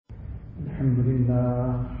الحمد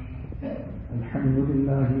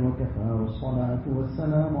لله وكفى والصلاة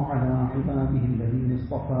والسلام على عباده الذين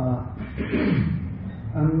اصطفى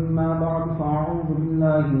أما بعد فأعوذ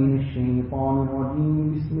بالله من الشيطان الرجيم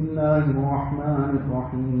بسم الله الرحمن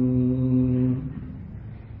الرحيم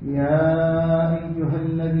يا أيها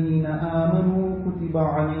الذين آمنوا كتب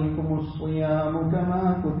عليكم الصيام كما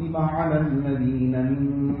كتب على الذين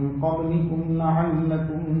من قبلكم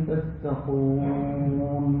لعلكم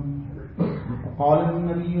تتقون وقال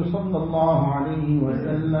النبي صلى الله عليه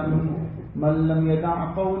وسلم من لم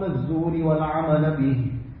يدع قول الزور والعمل به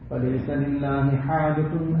فليس لله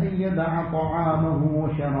حاجة أن يدع طعامه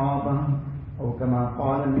وشرابه أو كما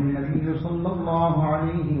قال النبي صلى الله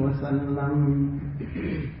عليه وسلم.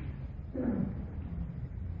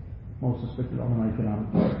 Most respected ulama kiram,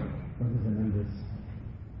 brothers and elders,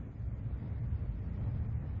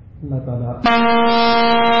 Allah Ta'ala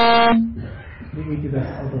created us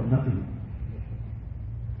out of nothing.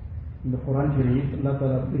 In the Quran Sharif, Allah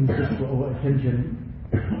Ta'ala brings this to our attention.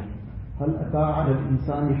 هل أتى على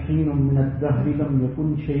الإنسان حين من الدهر لم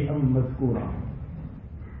يكن شيئا مذكورا.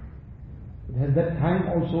 Has that time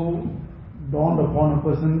also dawned upon a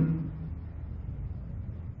person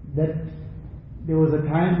that there was a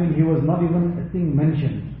time when he was not even a thing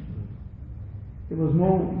mentioned. There was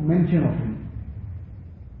no mention of him.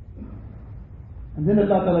 And then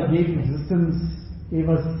Allah Ta'ala gave existence, gave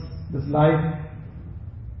us this life,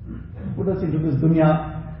 put us into this dunya.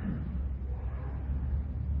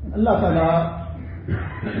 And Allah Ta'ala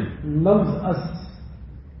loves us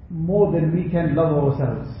more than we can love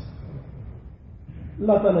ourselves.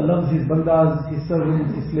 Allah Ta'ala loves His bandas, His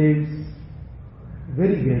servants, His slaves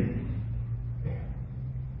very greatly.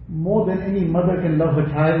 More than any mother can love her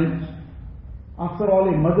child. After all,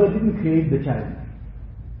 a mother didn't create the child.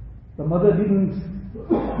 The mother didn't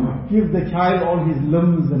give the child all his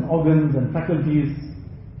limbs and organs and faculties.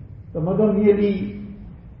 The mother merely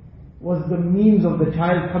was the means of the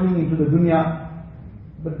child coming into the dunya.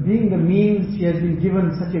 But being the means, she has been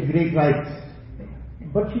given such a great right.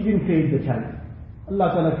 But she didn't create the child.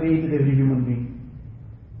 Allah Ta'ala created every human being.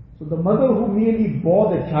 So the mother who merely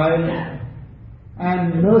bore the child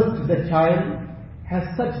and nursed the child has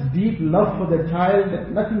such deep love for the child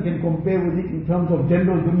that nothing can compare with it in terms of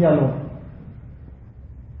general dunya love.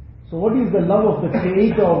 So what is the love of the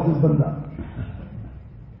creator of this banda?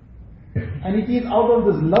 And it is out of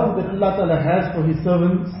this love that Allah Ta'ala has for His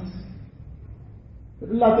servants that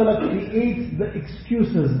Allah Ta'ala creates the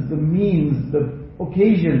excuses, the means, the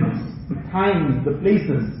occasions, the times, the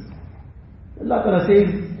places. Allah Ta'ala says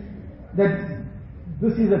that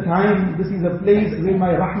this is a time, this is a place where my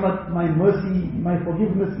rahmat, my mercy, my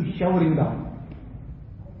forgiveness is showering down.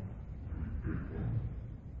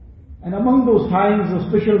 And among those times, those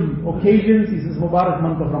special occasions is this Mubarak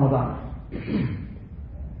month of Ramadan.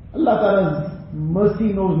 Allah Ta'ala's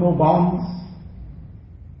mercy knows no bounds.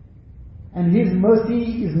 And His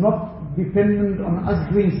mercy is not dependent on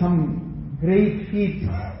us doing some great feat.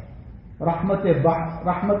 Rahmat-e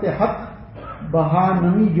haq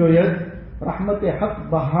bahanami joyad. Rahmat-e haq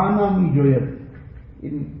bahanami joyad.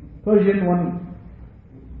 In Persian, one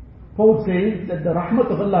poet says that the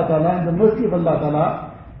rahmat of Allah Ta'ala and the mercy of Allah Ta'ala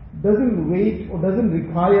doesn't wait or doesn't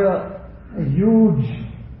require a huge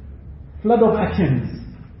flood of actions.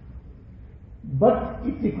 But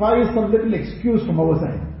it requires some little excuse from our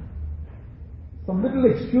side. Some little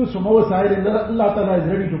excuse from our side, and Allah Ta'ala is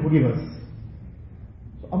ready to forgive us.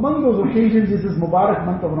 So among those occasions is this Mubarak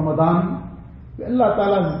month of Ramadan, where Allah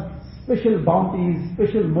Ta'ala's special bounties,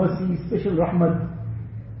 special mercy, special rahmat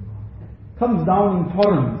comes down in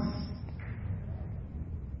torrents.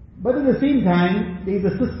 But at the same time, there is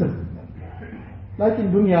a system. Like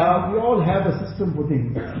in dunya, we all have a system for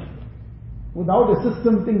things. Without a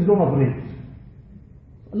system, things don't operate.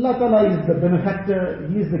 Allah Ta'ala is the benefactor,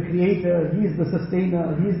 He is the creator, He is the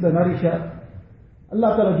sustainer, He is the nourisher.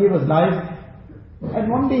 Allah Ta'ala gave us life, and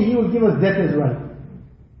one day He will give us death as well.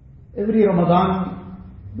 Every Ramadan,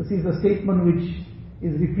 this is a statement which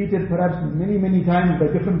is repeated perhaps many, many times by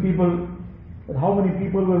different people, that how many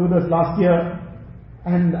people were with us last year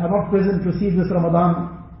and are not present to see this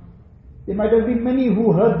Ramadan. There might have been many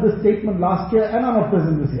who heard this statement last year and are not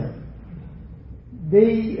present this year.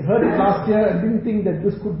 They heard it last year and didn't think that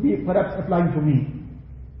this could be perhaps applying to me.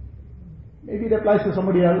 Maybe it applies to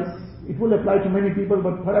somebody else. It will apply to many people,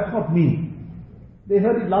 but perhaps not me. They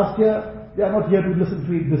heard it last year, they are not here to listen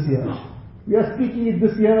to it this year. We are speaking it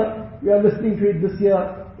this year, we are listening to it this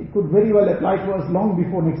year. It could very well apply to us long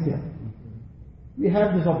before next year. We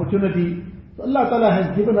have this opportunity. So Allah Ta'ala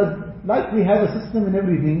has given us, like we have a system in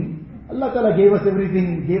everything, Allah Ta'ala gave us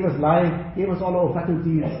everything, gave us life, gave us all our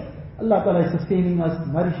faculties. Allah Ta'ala is sustaining us,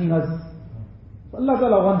 nourishing us. So Allah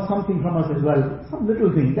Ta'ala wants something from us as well. Some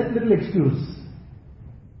little thing, that little excuse.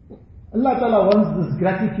 Allah Ta'ala wants this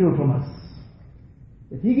gratitude from us.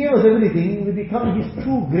 If He gave us everything, we become His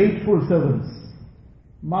true grateful servants.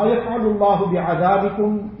 مَا يَفْعَلُ اللَّهُ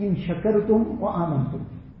بِعَذَابِكُمْ إِن شَكَرْتُمْ وَآمَنْتُمْ.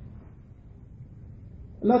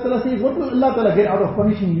 Allah Ta'ala says, what will Allah Ta'ala get out of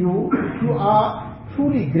punishing you if you are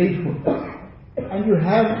truly grateful and you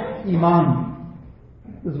have Iman,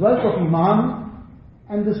 this wealth of Iman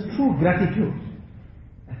and this true gratitude.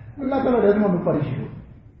 Allah Ta'ala doesn't want to punish you.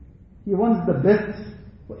 He wants the best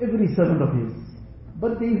for every servant of His.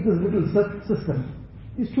 But there is this little system.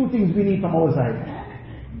 These two things we need from our side.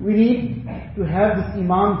 We need to have this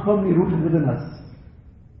Iman firmly rooted within us.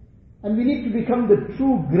 And we need to become the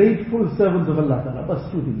true grateful servants of Allah Ta'ala.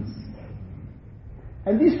 That's two things.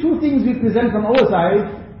 And these two things we present from our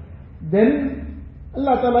side, then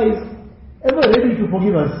Allah Ta'ala is ever ready to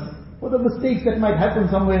forgive us for the mistakes that might happen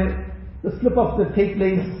somewhere, the slip-ups that take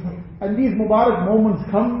place. And these Mubarak moments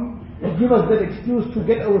come to give us that excuse to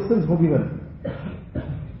get our sins forgiven.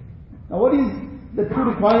 Now what is the two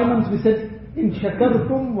requirements? We said, in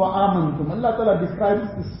shakartum wa amantum. Allah Ta'ala describes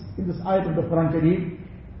this in this ayat of the Quran Sharif,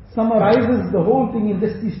 summarizes the whole thing in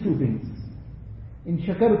just these two things. In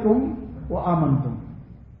shakartum wa amantum.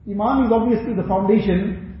 Iman is obviously the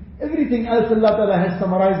foundation. Everything else Allah Ta'ala has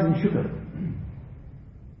summarized in shukr.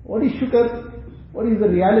 What is shukr? What is the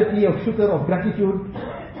reality of shukr, of gratitude?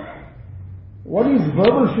 What is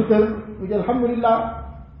verbal shukr? Which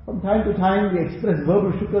alhamdulillah, from time to time we express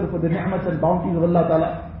verbal shukr for the ni'mats and bounties of Allah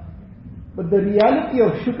Ta'ala. But the reality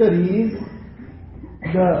of shukr is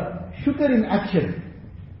the shukr in action.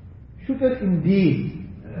 Shukr in deed.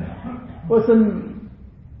 Person,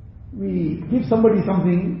 we give somebody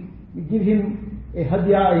something, we give him a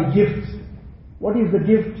hadiyah, a gift. What is the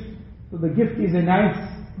gift? So the gift is a nice,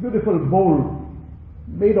 beautiful bowl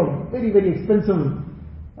made of very, very expensive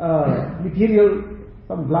material,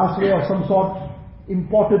 some glassware of some sort,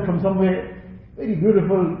 imported from somewhere, very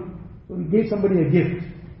beautiful. So we gave somebody a gift.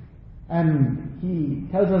 And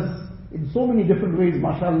he tells us in so many different ways,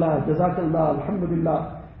 mashallah, jazakallah,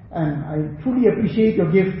 alhamdulillah, and I truly appreciate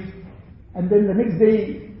your gift. And then the next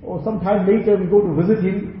day or sometime later we go to visit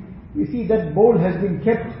him, we see that bowl has been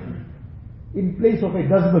kept in place of a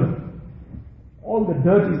dustbin. All the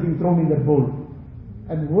dirt is being thrown in that bowl.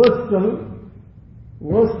 And worse still,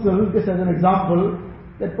 just as an example,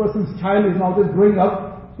 that person's child is now just growing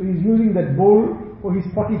up, so he's using that bowl for his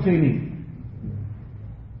potty training.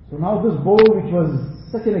 So now this bowl, which was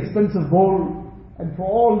such an expensive bowl, and for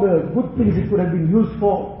all the good things it could have been used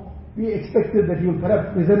for, we expected that he would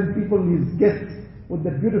perhaps present people, his guests, with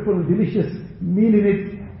that beautiful, delicious meal in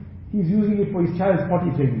it. He's using it for his child's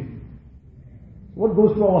potty training. What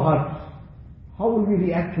goes to our heart? How will we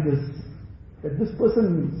react to this? That this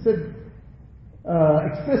person said,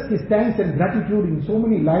 expressed his thanks and gratitude in so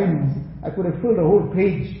many lines. I could have filled a whole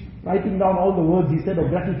page writing down all the words he said of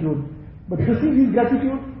gratitude. But this is his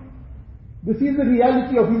gratitude. This is the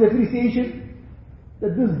reality of his appreciation,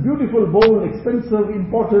 that this beautiful bowl, expensive,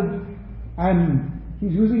 imported, and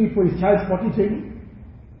he's using it for his child's potty training.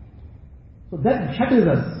 So that shatters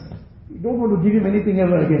us. We don't want to give him anything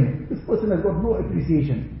ever again. This person has got no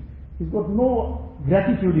appreciation. He's got no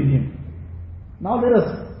gratitude in him. Now let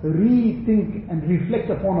us rethink and reflect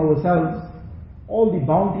upon ourselves all the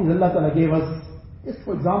bounties Allah Ta'ala gave us. Just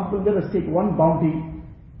for example, let us take one bounty,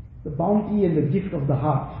 the bounty and the gift of the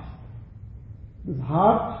heart. This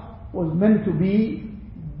heart was meant to be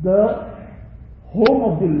the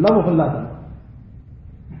home of the love of Allah Ta'ala.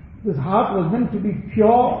 This heart was meant to be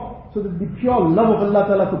pure, so that the pure love of Allah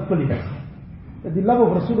Ta'ala could fill it. That the love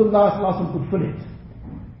of Rasulullah Sallallahu Alaihi Wasallam could fill it.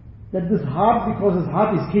 That this heart, because his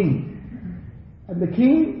heart is king. And the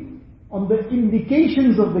king, on the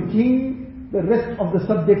indications of the king, the rest of the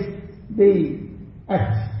subjects, they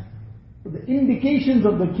act. So the indications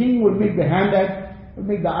of the king will make the hand act, will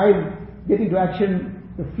make the eye get into action,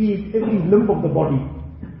 the feet, every limb of the body.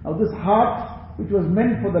 Now this heart, which was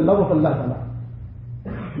meant for the love of Allah Ta'ala,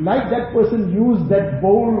 like that person used that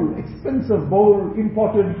bowl, expensive bowl,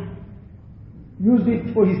 imported, used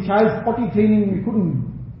it for his child's potty training, we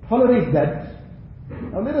couldn't tolerate that.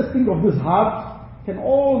 Now let us think of this heart. Can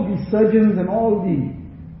all the surgeons and all the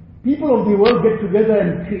people of the world get together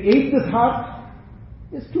and create this heart?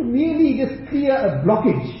 Just to merely just clear a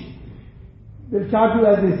blockage. They'll charge you,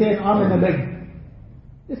 as they say, an arm and a leg.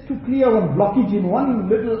 Just to clear one blockage in one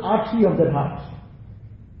little artery of that heart.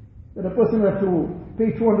 That a person will have to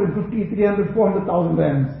pay 250, 300, 400,000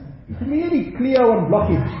 rands. To merely clear one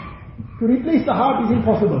blockage. To replace the heart is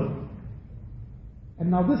impossible. And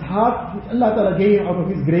now this heart which Allah Ta'ala gave out of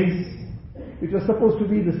His grace, which was supposed to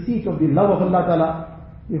be the seat of the love of Allah Ta'ala,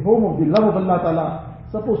 the home of the love of Allah Ta'ala,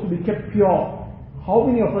 supposed to be kept pure. How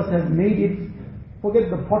many of us have made it, forget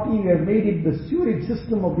the potty, we have made it the sewage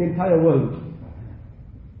system of the entire world.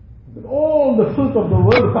 That all the filth of the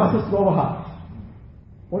world passes through our heart.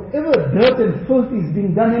 Whatever dirt and filth is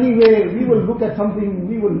being done anywhere, we will look at something,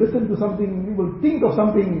 we will listen to something, we will think of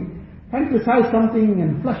something, fantasize something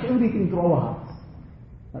and flush everything through our hearts.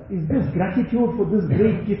 Is this gratitude for this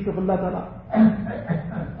great gift of Allah Ta'ala?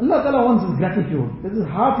 Allah Ta'ala wants His gratitude. This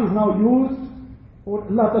heart is now used for what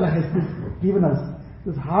Allah Ta'ala has given us.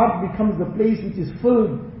 This heart becomes the place which is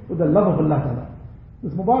filled with the love of Allah Ta'ala.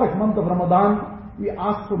 This Mubarak month of Ramadan, we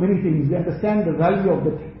ask for many things. We understand the value of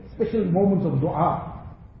the special moments of dua.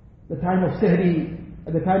 The time of sehri,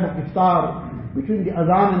 at the time of iftar, between the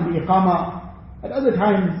adhan and the iqama, at other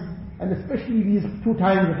times, and especially these two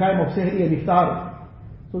times, the time of sehri and iftar.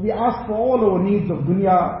 So we ask for all our needs of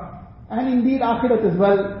dunya, and indeed akhirat as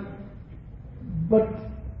well. But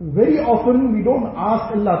very often we don't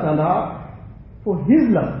ask Allah Ta'ala for His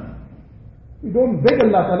love. We don't beg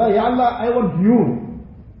Allah Ta'ala, Ya Allah, I want you.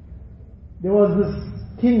 There was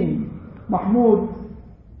this king, Mahmud,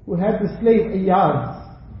 who had this slave, Ayyaz.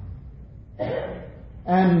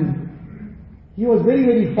 And he was very,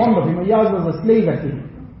 very fond of him. Ayyaz was a slave actually.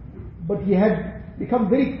 But he had become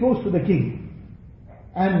very close to the king.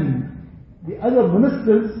 And the other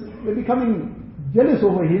ministers were becoming jealous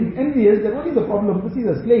over him, envious that what is the problem? This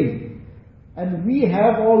is a slave. And we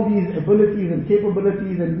have all these abilities and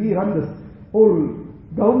capabilities and we run this whole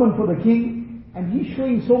government for the king. And he's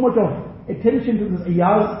showing so much of attention to this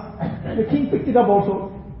Ayyaz. The king picked it up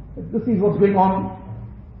also. This is what's going on.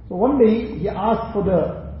 So one day he asked for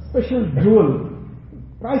the special jewel,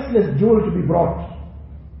 priceless jewel to be brought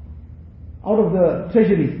out of the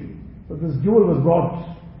treasury. So this jewel was brought,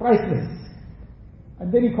 priceless.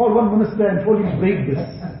 And then he called one minister and told him to break this.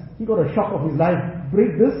 He got a shock of his life.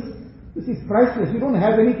 Break this? This is priceless. You don't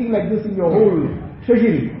have anything like this in your whole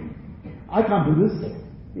treasury. I can't do this.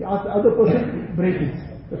 He asked the other person, break it.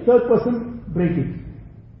 The third person, break it.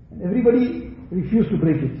 And everybody refused to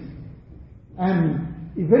break it. And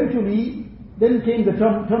eventually, then came the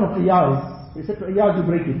turn of Ayyaz. He said to Ayyaz, you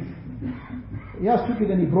break it. Ayyaz took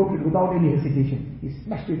it and he broke it without any hesitation. He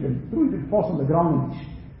smashed it and threw it with force on the ground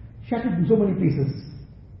and shattered in so many pieces.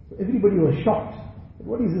 So everybody was shocked.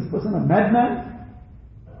 What is this person, a madman?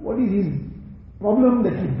 What is his problem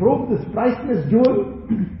that he broke this priceless jewel?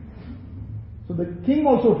 So the king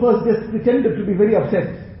also first just pretended to be very upset.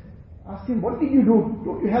 Asked him, what did you do?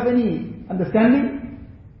 Don't you have any understanding?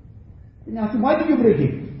 Then he asked him, why did you break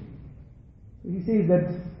it? So he says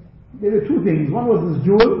that there were two things. One was this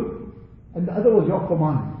jewel, and the other was your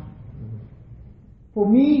command. For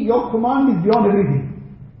me, your command is beyond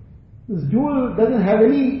everything. This jewel doesn't have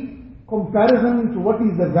any comparison to what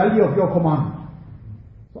is the value of your command.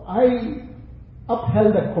 So I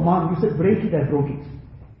upheld that command. You said break it, I broke it.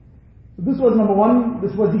 So this was number one,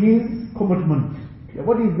 this was his commitment.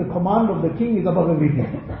 What is the command of the king is above everything.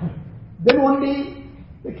 Then one day,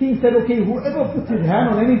 the king said, okay, whoever puts his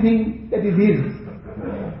hand on anything, that is his.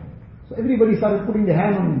 So everybody started putting their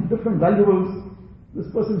hand on different valuables. This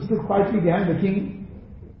person stood quietly behind the king.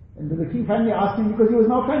 And then the king finally asked him, because he was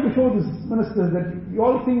now trying to show these ministers that you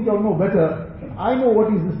all think you all know better. I know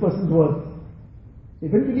what is this person's worth.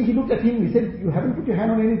 Eventually he looked at him, he said, you haven't put your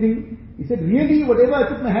hand on anything? He said, really? Whatever I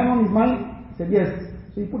put my hand on is mine? He said, yes.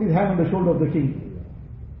 So he put his hand on the shoulder of the king.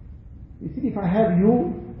 He said, if I have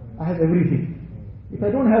you, I have everything. If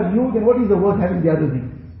I don't have you, then what is the worth having the other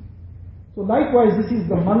things? So likewise, this is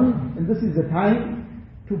the month and this is the time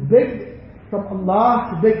to beg from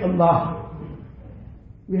Allah, to beg Allah.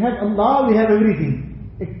 We have Allah, we have everything.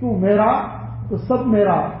 Ek tu mera, to sab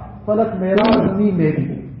mera, falak mera, zami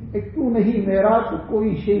meri. Ek tu nahi mera, to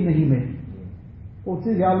koi shay nahi meri. So it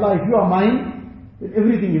says, Ya Allah, if you are mine, then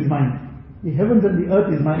everything is mine. The heavens and the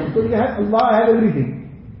earth is mine. So if I have Allah, I have everything.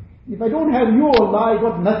 If I don't have you, Allah, I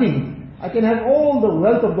got nothing. I can have all the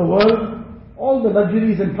wealth of the world, all the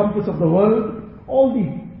luxuries and comforts of the world, all the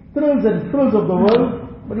thrills and thrills of the world,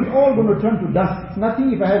 but it's all going to turn to dust. It's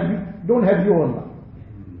nothing if I don't have you, Allah.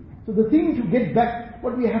 So the thing to get back,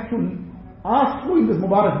 what we have to ask for in this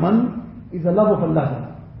Mubarak month is the love of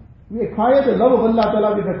Allah. We acquire the love of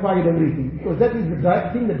Allah, we've acquired everything. Because that is the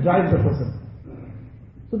thing that drives the person.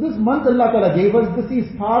 So this month Allah gave us, this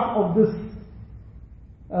is part of this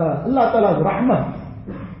Allah Ta'ala's rahmat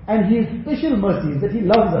and His special mercies that He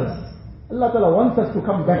loves us. Allah Ta'ala wants us to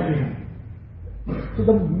come back to Him.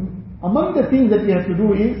 So among the things that we have to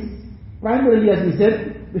do is, primarily as we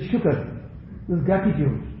said, the shukr, this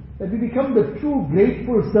gratitude. that we become the true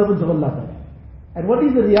grateful servants of Allah Ta'ala. And what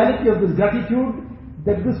is the reality of this gratitude?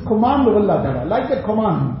 That this command of Allah Ta'ala, like that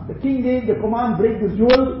command, the king gave the command, break this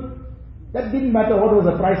jewel, that didn't matter what was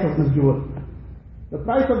the price of this jewel. The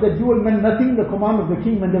price of the jewel meant nothing, the command of the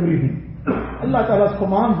king meant everything. Allah Ta'ala's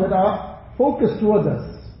commands that are focused towards us.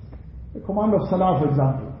 The command of Salah, for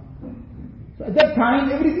example. So at that time,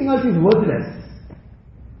 everything else is worthless.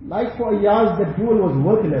 Like for Iyaz, that jewel was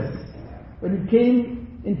worthless when it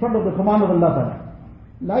came in front of the command of Allah Ta'ala.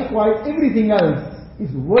 Likewise, everything else is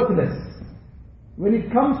worthless when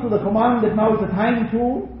it comes to the command that now is the time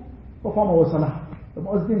to perform our Salah. The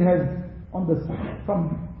Muazzin has from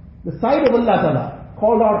the side of Allah Ta'ala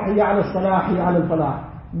called out Hayya ala Salah, Hayya ala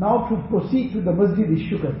Falah. Now to proceed to the masjid is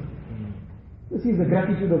shukr. This is the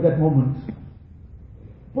gratitude of that moment.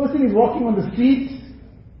 Person is walking on the streets,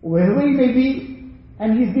 wherever he may be,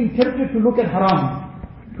 and he's being tempted to look at haram,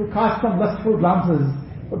 to cast some lustful glances.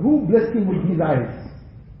 But who blessed him with these eyes?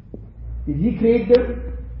 Did he create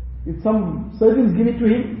them? Did some surgeons give it to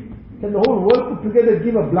him? Can the whole world put together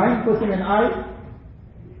give a blind person an eye?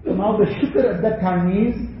 So now the shukr at that time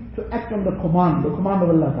is to act on the command of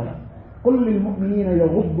Allah Ta'ala. قُلْ لِلْمُؤْمِنِينَ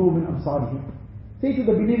يَغُضُّوا مِنْ أَبْصَارِهِمْ. Say to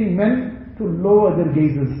the believing men to lower their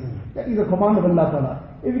gazes. That is a command of Allah Ta'ala.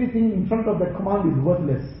 Everything in front of that command is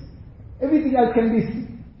worthless. Everything else can be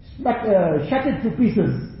shattered to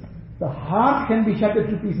pieces. The heart can be shattered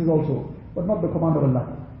to pieces also, but not the command of Allah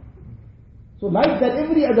Ta'ala. So like that,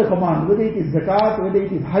 every other command, whether it is zakat, whether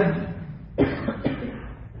it is hajj,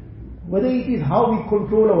 whether it is how we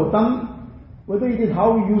control our tongue, whether it is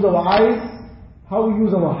how we use our eyes, how we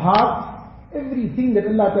use our heart, everything that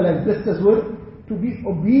Allah Ta'ala has blessed us with, to be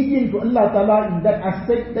obedient to Allah Ta'ala in that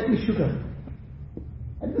aspect, that is shukr.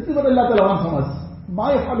 And this is what Allah Ta'ala wants from us.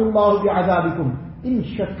 مَا يَفْعَلُ اللَّهُ بِعَذَابِكُمْ إِن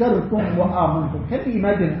شَكَرْتُمْ وَآمَنْتُمْ. Can you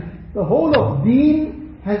imagine? The whole of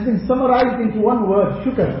deen has been summarized into one word,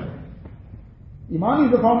 shukr. Iman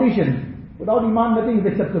is the foundation. Without Iman, nothing is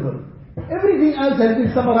acceptable. Everything else has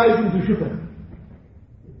been summarized into shukr.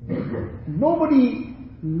 Nobody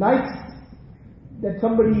likes that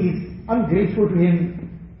somebody is ungrateful to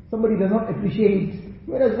him, somebody does not appreciate.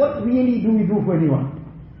 Whereas what really do we do for anyone?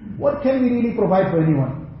 What can we really provide for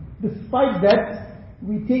anyone? Despite that,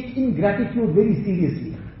 we take ingratitude very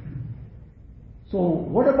seriously. So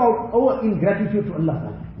what about our ingratitude to Allah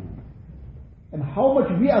Ta'ala? And how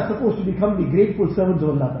much we are supposed to become the grateful servants of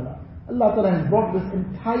Allah Ta'ala. Allah Ta'ala has brought this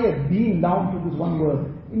entire being down to this one word,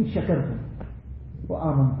 in shakartum wa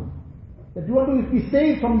amantum. That you want to be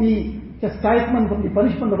saved from the chastisement, from the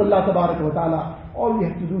punishment of Allah Ta'ala, all we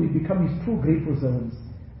have to do is become His true grateful servants.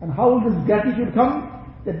 And how will this gratitude come?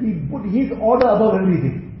 That we put His order above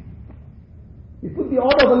everything. We put the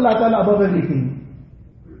order of Allah Ta'ala above everything.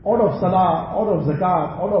 Order of salah, order of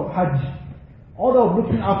zakat, order of hajj, order of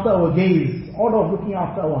looking after our gaze, order of looking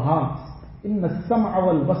after our hearts. Inna as-sam'a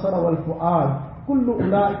wal-basara wal-fu'ad kullu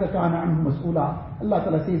ulaika kana anhu mas'ula. Allah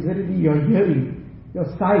Ta'ala says, verily your hearing, your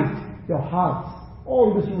sight, your hearts,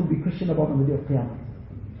 all this you will be questioned about on the day of Qiyamah.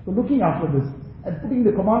 So looking after this and putting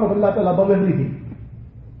the command of Allah Ta'ala above everything.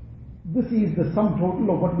 This is the sum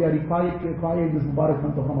total of what we are required to acquire in this Mubarak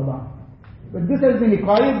month of Ramadan. When this has been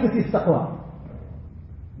acquired, this is taqwa.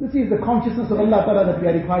 This is the consciousness of Allah Ta'ala that we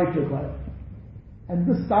are required to acquire. And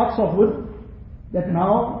this starts off with that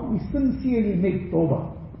now we sincerely make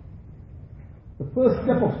tawbah. The first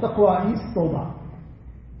step of taqwa is tawbah.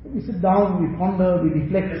 We sit down, we ponder, we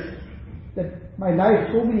reflect that my life,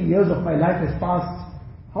 so many years of my life has passed.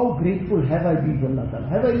 How grateful have I been to Allah Ta'ala?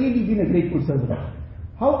 Have I really been a grateful servant?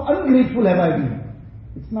 How ungrateful have I been?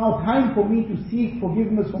 It's now time for me to seek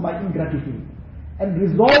forgiveness for my ingratitude and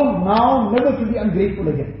resolve now never to be ungrateful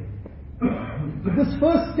again. So this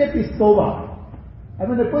first step is tawbah. And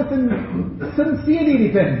when a person sincerely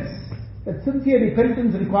repents, that sincere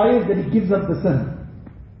repentance requires that he gives up the sin.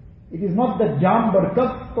 It is not that jam bar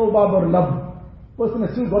kaf, tawbah bar lab. Person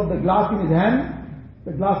has still got the glass in his hand,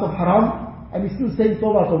 the glass of haram, and he's still saying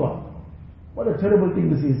tawbah, tawbah. What a terrible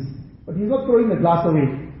thing this is. But he's not throwing the glass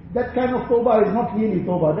away. That kind of tawbah is not really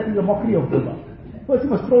tawbah, that is a mockery of tawbah. First he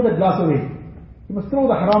must throw that glass away. He must throw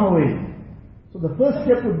the haram away. So the first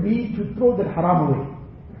step would be to throw that haram away.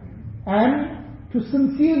 And to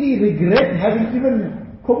sincerely regret having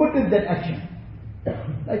even committed that action.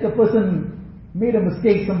 Like a person made a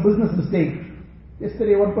mistake, some business mistake.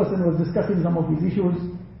 Yesterday one person was discussing some of these issues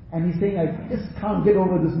and he's saying, I just can't get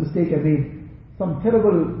over this mistake I made. Some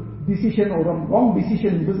terrible decision or a wrong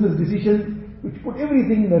decision, business decision, which put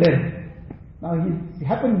everything in the red. Now it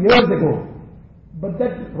happened years ago. But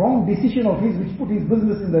that wrong decision of his which put his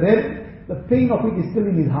business in the red, the pain of it is still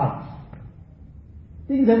in his heart.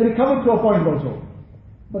 Things have recovered to a point also.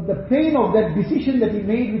 But the pain of that decision that he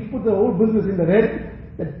made, which put the whole business in the red,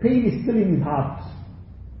 that pain is still in his heart.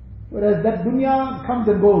 Whereas that dunya comes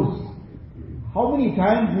and goes. How many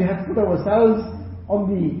times we have put ourselves on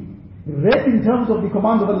the red in terms of the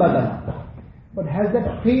commands of Allah. But has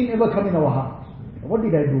that pain ever come in our heart? What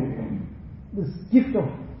did I do? This gift of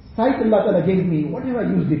sight Allah Ta'ala gave me, what have I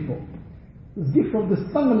used it for? This gift of this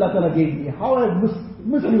tongue Allah Ta'ala gave me, how I have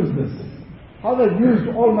misused this? How I have used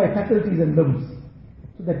all my faculties and limbs?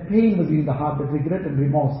 So that pain was in the heart, that regret and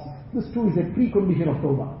remorse. This too is a precondition of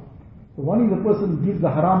tawbah. So one is the person who gives the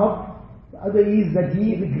haram up, the other is that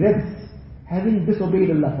he regrets having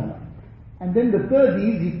disobeyed Allah Ta'ala. And then the third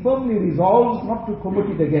is, he firmly resolves not to commit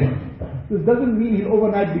it again. This doesn't mean he'll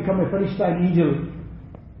overnight become a farishta, an angel.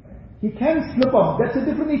 He can slip up, that's a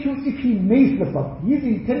different issue if he may slip up. His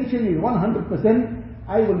intention is 100%,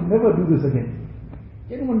 I will never do this again.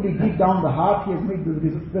 Genuinely deep down the heart, he has made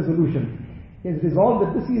this resolution. He has resolved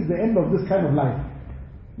that this is the end of this kind of life.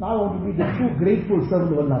 Now I want to be the true grateful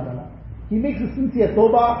servant of Allah Ta'ala. He makes a sincere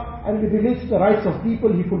tawbah, and it relates to the rights of people,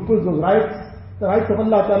 he fulfills those rights. The rights of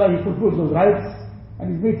Allah Ta'ala, he fulfills those rights.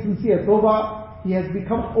 And he's made sincere tawbah. He has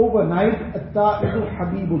become overnight at-ta'idu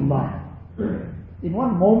habibullah. In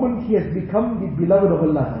one moment, he has become the beloved of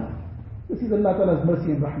Allah Ta'ala. This is Allah Ta'ala's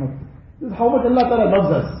mercy and rahmat. This is how much Allah Ta'ala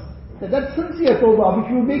loves us. That sincere tawbah, which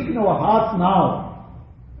we make in our hearts now,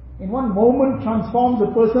 in one moment transforms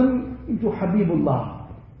a person into habibullah.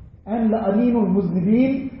 And la'aneenul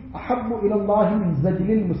muznibeen ahabbu ilallahi min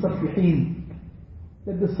zajlil musaffihin.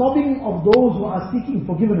 That the sobbing of those who are seeking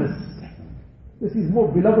forgiveness, this is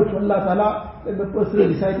more beloved to Allah Ta'ala than the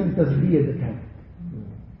person reciting tasbih at the time.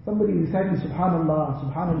 Somebody reciting Subhanallah,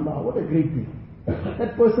 Subhanallah, what a great thing.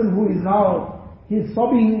 That person who is now, he is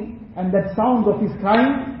sobbing, and that sound of his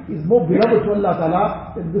crying is more beloved to Allah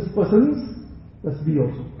Ta'ala than this person's tasbih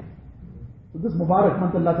also. So this Mubarak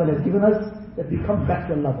month Allah Ta'ala has given us, that we come back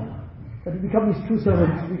to Allah Ta'ala. That we become His true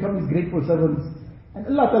servants, we become His grateful servants. And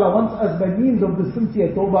Allah Ta'ala wants us by means of this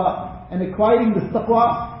sincere tawbah and acquiring this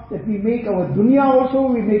taqwa, that we make our dunya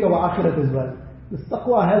also, we make our akhirat as well. This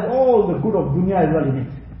taqwa has all the good of dunya as well in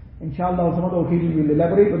it. Inshallah, on some other occasion we will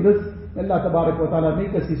elaborate on this. Allah Tabarak wa Ta'ala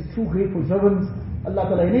make us His true grateful servants. Allah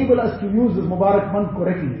Ta'ala enable us to use this Mubarak month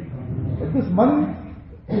correctly. That this month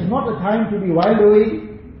is not a time to be whiled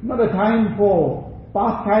away, not a time for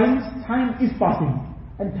pastimes. Time is passing,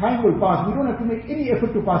 and time will pass. We don't have to make any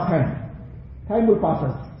effort to pass time. Time will pass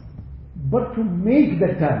us. But to make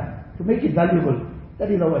that time, to make it valuable,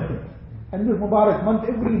 that is our effort. And this Mubarak month,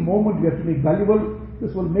 every moment we have to make valuable.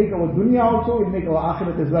 This will make our dunya also, will make our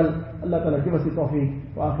akhirat as well. Allah Ta'ala give us the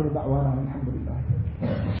tawfiq. Wa akhiru da'wana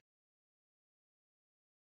alhamdulillah.